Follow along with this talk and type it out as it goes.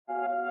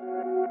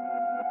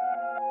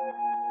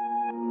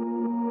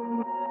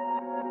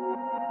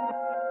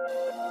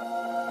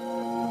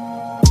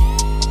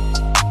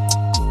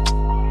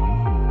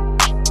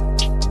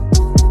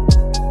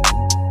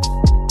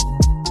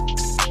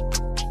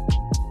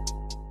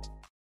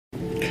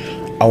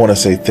I want to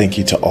say thank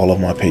you to all of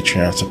my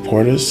Patreon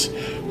supporters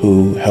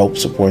who help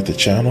support the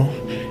channel.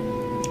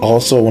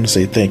 Also, I want to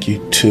say thank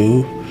you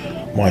to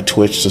my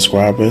Twitch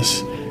subscribers.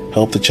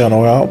 Help the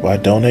channel out by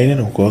donating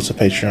or go to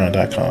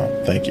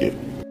patreon.com. Thank you.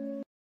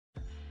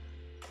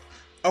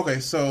 Okay,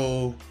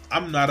 so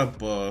I'm not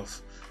above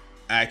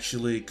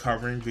actually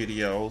covering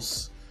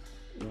videos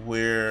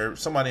where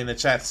somebody in the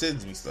chat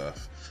sends me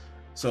stuff.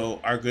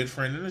 So our good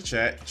friend in the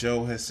chat,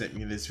 Joe, has sent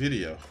me this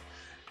video.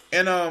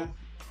 And oh,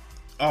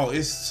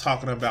 it's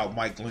talking about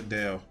Mike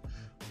Lindell.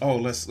 Oh,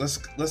 let's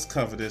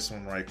cover this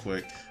one right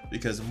quick,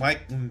 because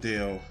Mike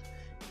Lindell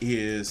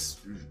is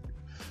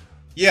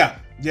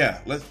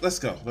let's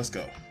go.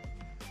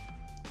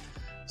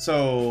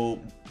 So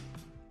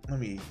let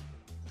me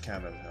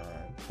kind of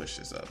push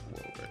this up a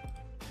little bit.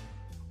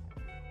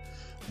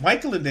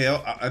 Mike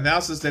Lindell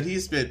announces that he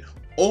spent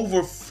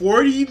over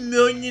 $40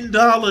 million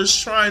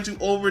trying to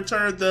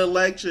overturn the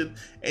election,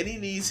 and he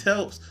needs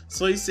help.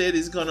 So he said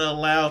he's going to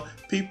allow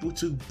people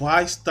to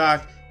buy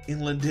stock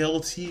in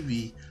Lindell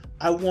TV.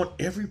 I want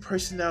every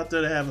person out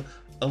there to have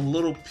a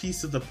little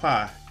piece of the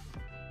pie.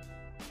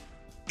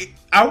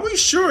 Are we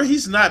sure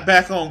he's not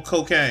back on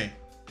cocaine?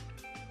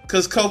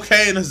 Because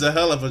cocaine is a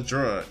hell of a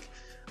drug.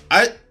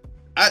 Are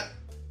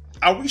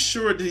we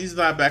sure that he's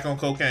not back on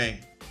cocaine?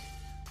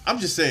 I'm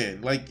just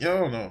saying, like, I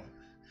don't know.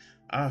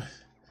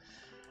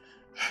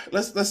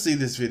 Let's see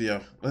this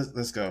video.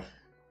 Let's go.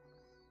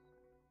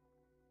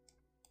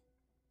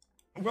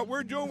 What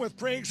we're doing with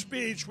Frank's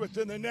speech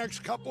within the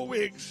next couple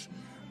weeks,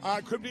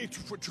 could be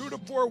for 2 to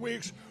 4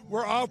 weeks,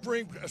 we're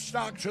offering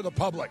stock to the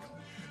public.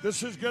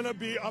 This is going to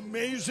be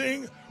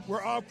amazing.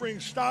 We're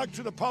offering stock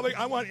to the public.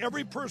 I want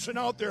every person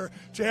out there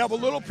to have a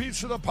little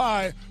piece of the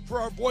pie for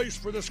our voice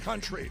for this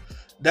country.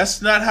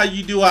 That's not how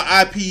you do an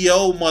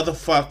IPO,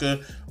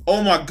 motherfucker.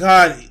 Oh my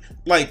God.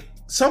 Like,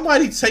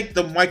 somebody take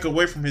the mic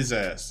away from his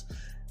ass.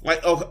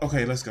 Like,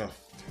 okay, let's go.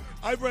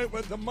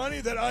 With the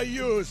money that I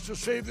use to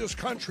save this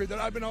country that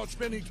I've been out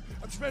spending,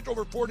 I've spent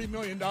over $40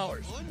 million.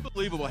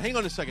 Unbelievable. Hang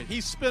on a second.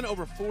 He's spent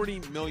over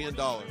 $40 million.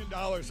 $40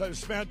 million I've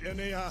spent, and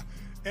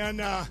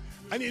I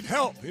need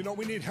help. You know,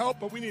 we need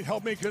help, but we need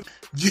help making.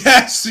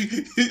 Yes,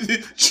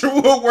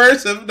 truer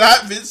words have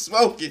not been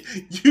spoken.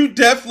 You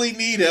definitely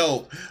need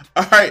help.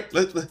 All right,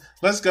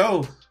 let's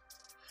go.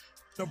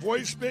 The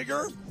voice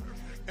bigger,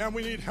 and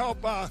we need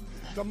help.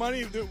 The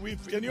money that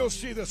and you'll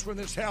see this when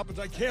this happens.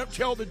 I can't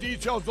tell the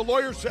details. The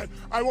lawyer said,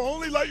 I will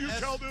only let you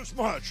tell this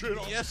much. You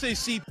know? The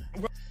SAC.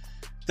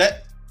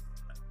 That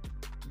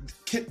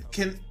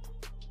can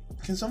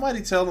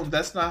somebody tell them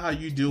that's not how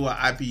you do an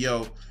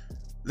IPO?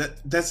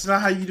 That's not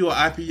how you do an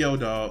IPO,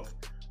 dog.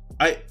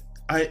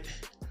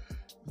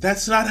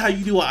 That's not how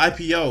you do an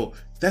IPO.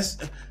 That's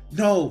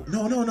no.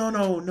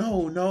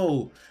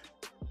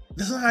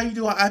 That's not how you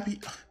do an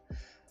IPO.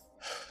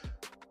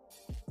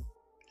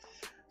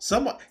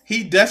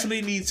 He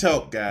definitely needs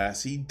help,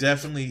 guys. He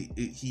definitely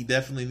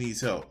needs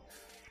help.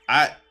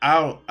 I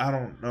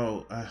don't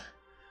know.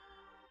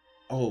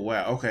 Oh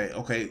wow.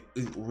 Okay.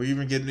 We're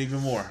even getting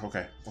even more.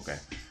 Okay.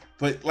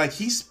 But like,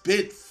 he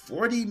spent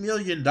 $40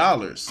 million.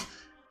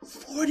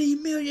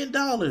 $40 million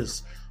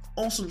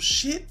on some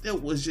shit that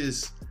was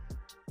just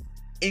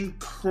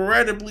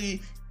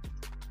incredibly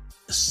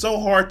so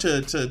hard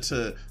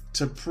to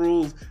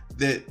prove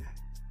that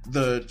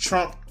the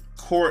Trump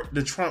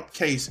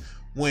case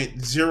went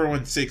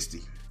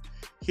 0-60.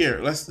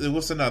 Here,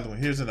 what's another one?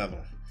 Here's another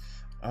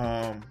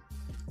one.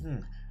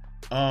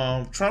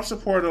 Trump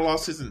supporter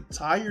lost his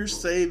entire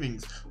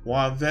savings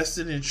while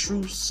investing in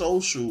Truth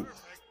Social.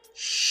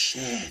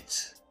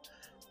 Shit.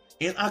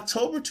 In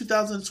October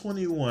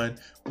 2021,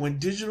 when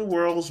Digital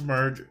Worlds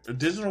merger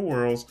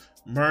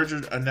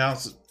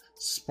announced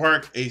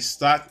sparked a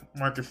stock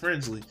market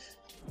frenzy,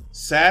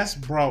 SAS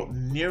brought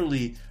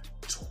nearly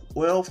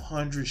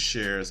 1,200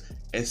 shares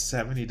at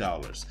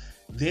 $70.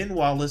 Then,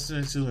 while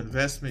listening to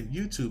investment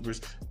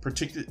YouTubers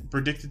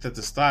predicted that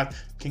the stock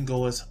can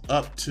go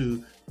up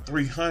to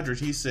 300,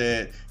 he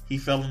said he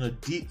fell in a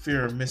deep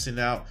fear of missing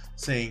out,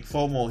 saying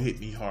FOMO hit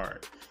me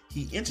hard.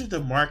 He entered the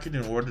market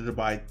in order to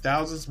buy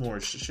thousands more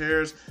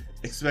shares,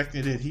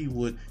 expecting that he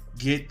would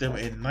get them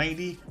at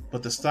 90,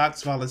 but the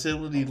stock's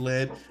volatility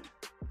led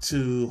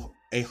to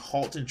a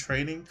halt in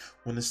trading.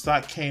 When the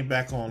stock came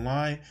back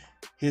online,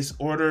 his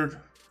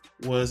order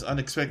was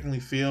unexpectedly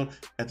filled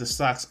at the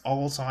stock's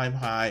all-time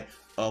high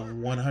of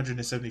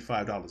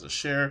 $175 a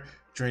share,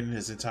 draining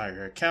his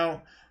entire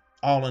account.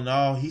 All in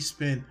all, he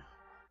spent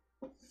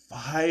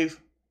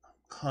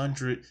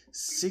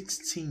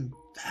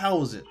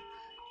 $516,000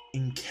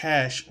 in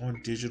cash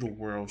on Digital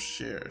World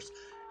shares.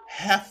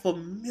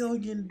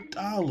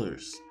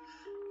 $500,000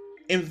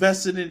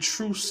 invested in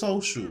Truth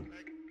Social.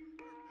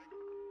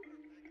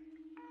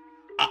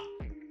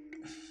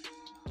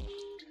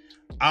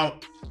 I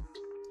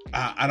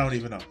don't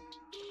even know.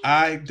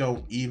 I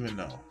don't even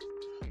know.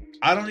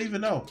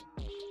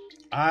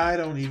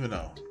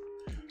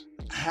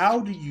 How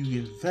do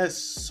you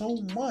invest so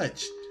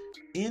much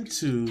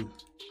into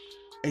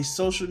a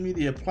social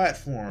media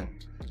platform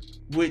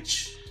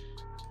which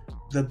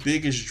the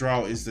biggest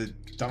draw is the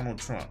Donald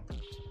Trump.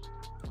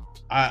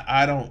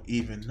 I don't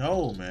even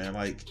know, man.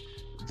 Like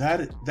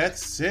that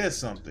says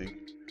something.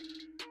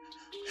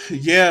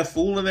 Yeah,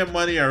 fool and their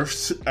money are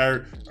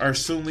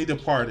soonly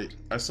departed.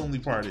 Are soonly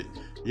parted.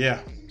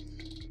 Yeah.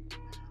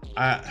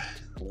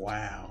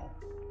 Wow.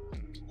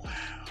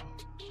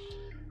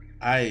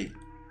 I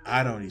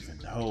don't even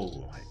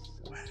know. Like,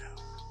 wow.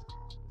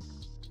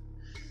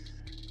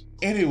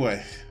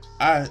 Anyway,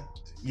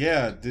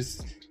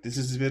 this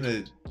has been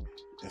a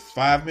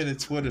 5-minute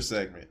Twitter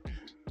segment.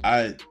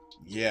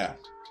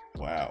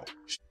 Wow.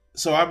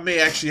 So I may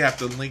actually have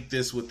to link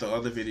this with the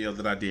other video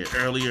that I did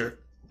earlier.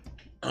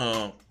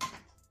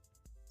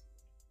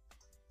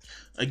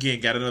 Again,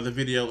 got another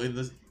video in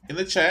the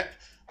chat.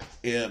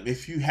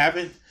 If you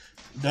haven't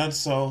done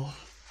so,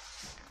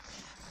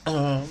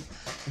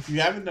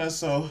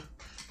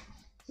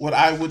 what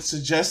I would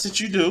suggest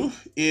that you do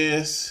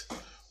is,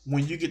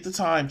 when you get the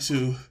time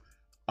to,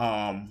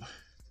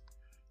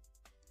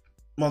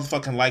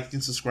 motherfucking like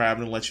and subscribe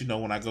and let you know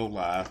when I go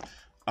live,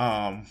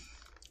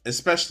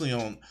 especially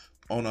on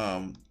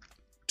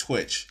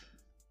Twitch.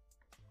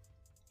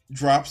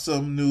 Drop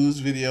some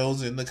news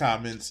videos in the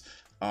comments.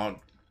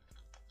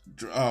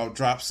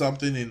 Drop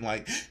something and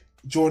like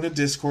join the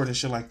Discord and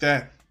shit like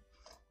that.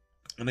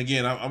 And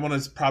again, I'm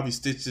gonna probably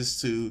stitch this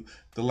to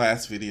the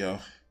last video.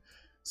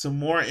 Some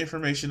more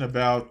information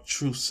about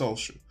Truth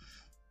Social.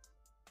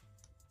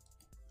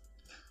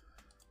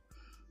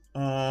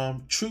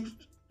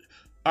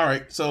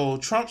 Alright, so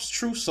Trump's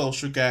Truth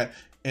Social got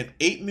an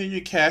 $8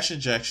 million cash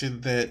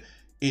injection that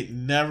it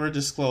never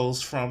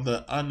disclosed from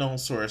the unknown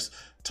source,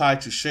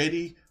 tied to a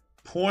shady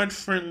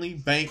porn-friendly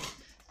bank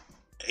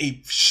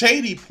in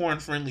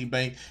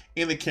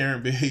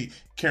the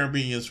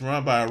Caribbean is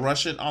run by a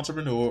Russian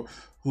entrepreneur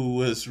who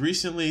was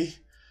recently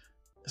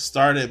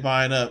started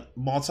buying up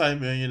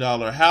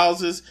multi-million-dollar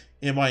houses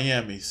in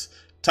Miami's.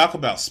 Talk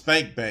about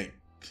spank bank.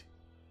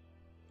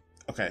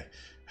 Okay,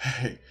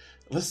 hey,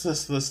 let's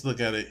look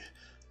at it.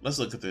 Let's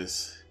look at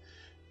this.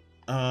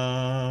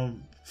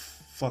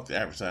 Fuck the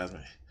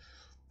advertisement.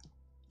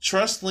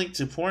 Trust linked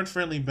to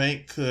porn-friendly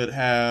bank could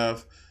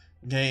have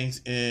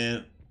gains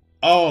in.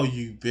 Oh,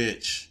 you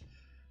bitch.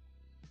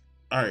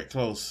 All right,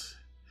 close.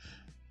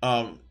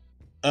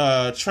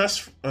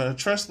 Trust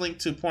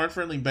linked to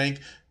porn-friendly bank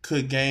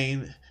could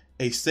gain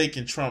a stake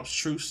in Trump's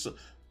Truth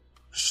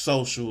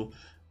Social.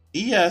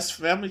 ES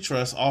Family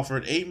Trust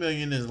offered $8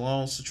 million in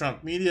loans to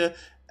Trump media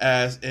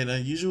as an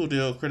unusual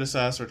deal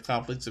criticized for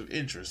conflicts of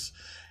interest.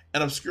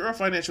 An obscure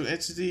financial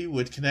entity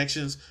with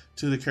connections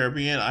to the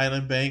Caribbean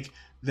island bank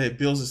that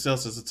bills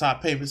itself as a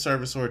top payment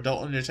service for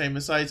adult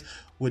entertainment sites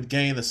would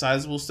gain a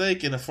sizable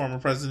stake in the former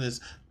president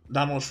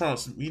Donald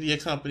Trump's media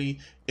company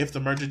if the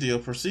merger deal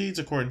proceeds,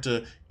 according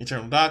to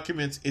internal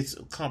documents. It's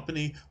a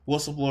company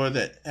whistleblower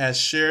that has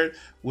shared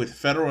with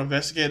federal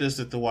investigators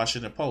at the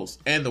Washington Post.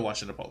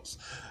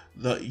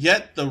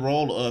 Yet the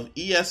role of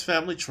ES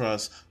Family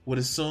Trust would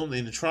assume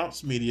in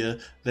Trump's media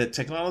that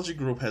technology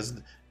group has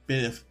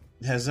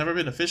never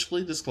been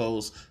officially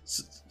disclosed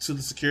to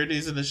the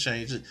Securities and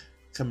Exchange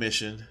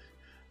Commission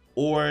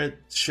or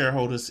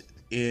shareholders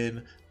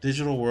in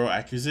Digital World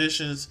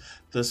Acquisitions,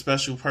 the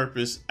Special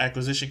Purpose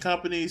Acquisition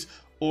Companies,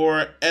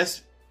 or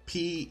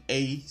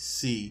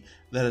SPAC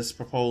that is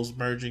proposed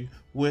merging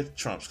with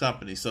Trump's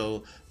company.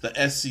 So the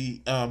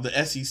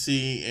SEC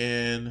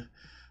and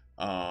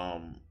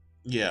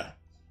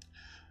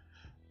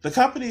the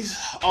companies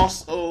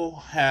also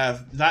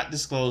have not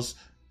disclosed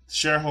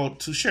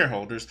to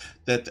shareholders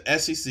that the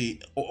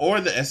SEC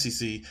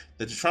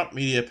that the Trump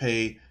media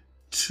paid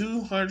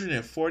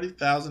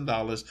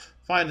 $240,000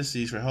 finder's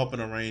fees for helping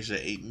arrange the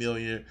 $8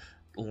 million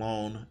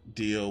loan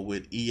deal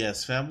with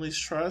ES Families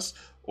Trust,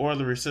 or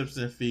the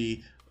recipient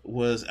fee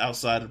was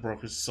outside the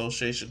Brokers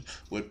Association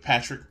with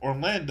Patrick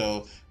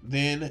Orlando,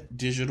 then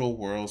Digital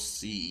World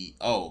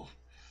CEO.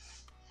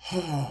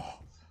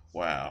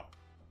 Wow.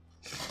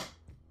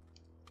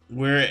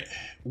 Where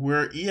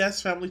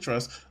ES Family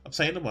Trust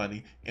obtained the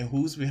money and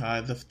who's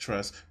behind the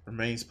trust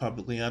remains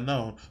publicly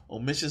unknown.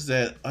 Omissions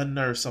that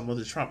unnerved some of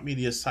the Trump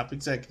media's top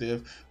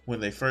executives when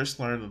they first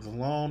learned of the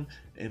loan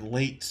in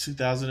late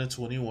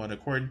 2021,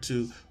 according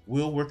to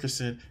Will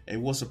Wilkerson, a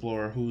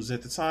whistleblower who's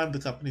at the time the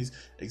company's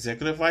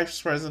executive vice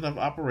president of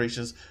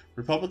operations.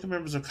 Republican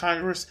members of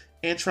Congress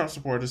and Trump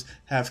supporters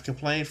have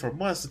complained for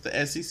months that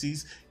the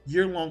SEC's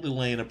year-long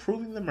delay in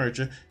approving the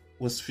merger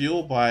was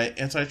fueled by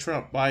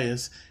anti-Trump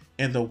bias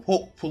and the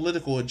woke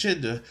political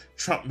agenda,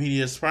 Trump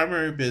media's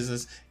primary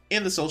business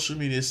in the social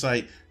media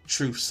site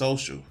Truth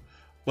Social.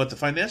 But the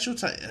financial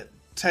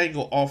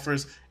tangle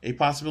offers a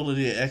possible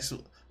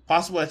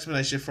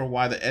explanation for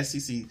why the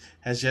SEC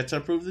has yet to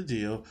approve the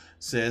deal,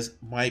 says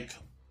Mike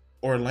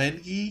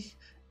Orlandgi,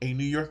 a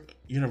New York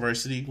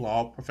University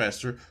law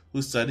professor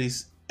who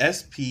studies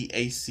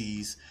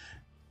SPACs.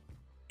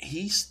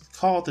 He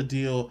called the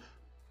deal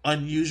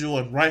unusual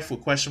and rife with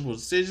questionable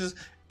decisions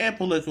and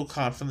political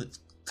conflicts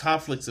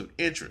of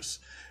interest.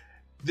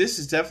 This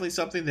is definitely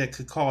something that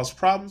could cause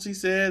problems, he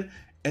said,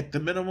 At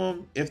the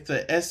minimum, if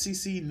the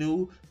SEC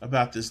knew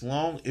about this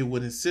long, it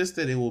would insist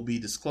that it will be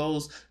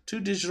disclosed to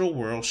Digital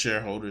World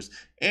shareholders,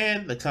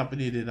 and the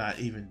company did not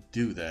even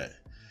do that.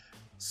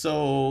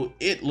 So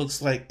it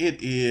looks like it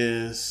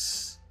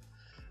is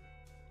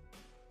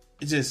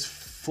just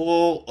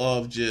full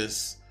of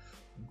just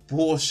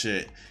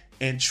bullshit.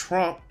 And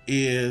Trump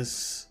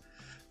is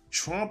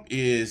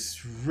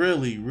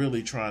really,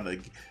 really trying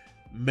to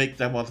make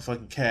that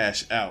motherfucking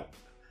cash out.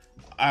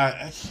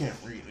 I can't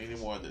read any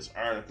more of this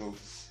article.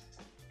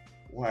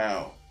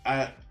 Wow.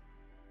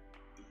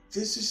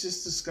 This is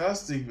just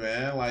disgusting,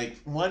 man.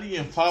 Like, money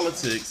in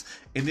politics,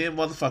 and then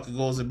motherfucker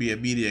goes and be a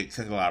media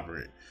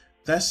conglomerate.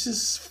 That's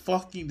just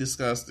fucking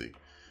disgusting.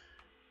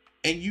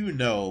 And you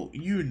know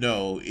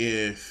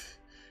if,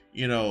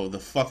 the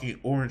fucking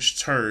orange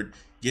turd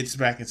gets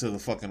back into the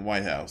fucking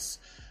White House,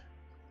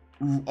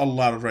 a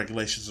lot of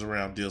regulations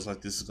around deals like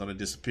this is going to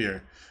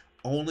disappear.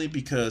 Only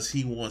because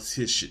he wants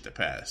his shit to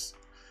pass.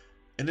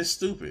 And it's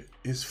stupid.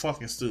 It's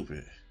fucking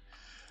stupid.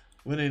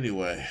 But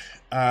anyway,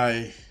 if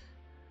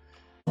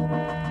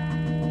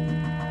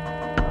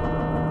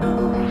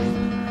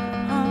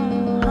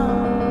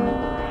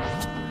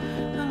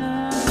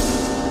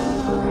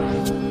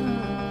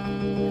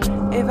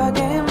I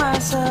gave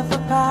myself the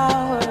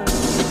power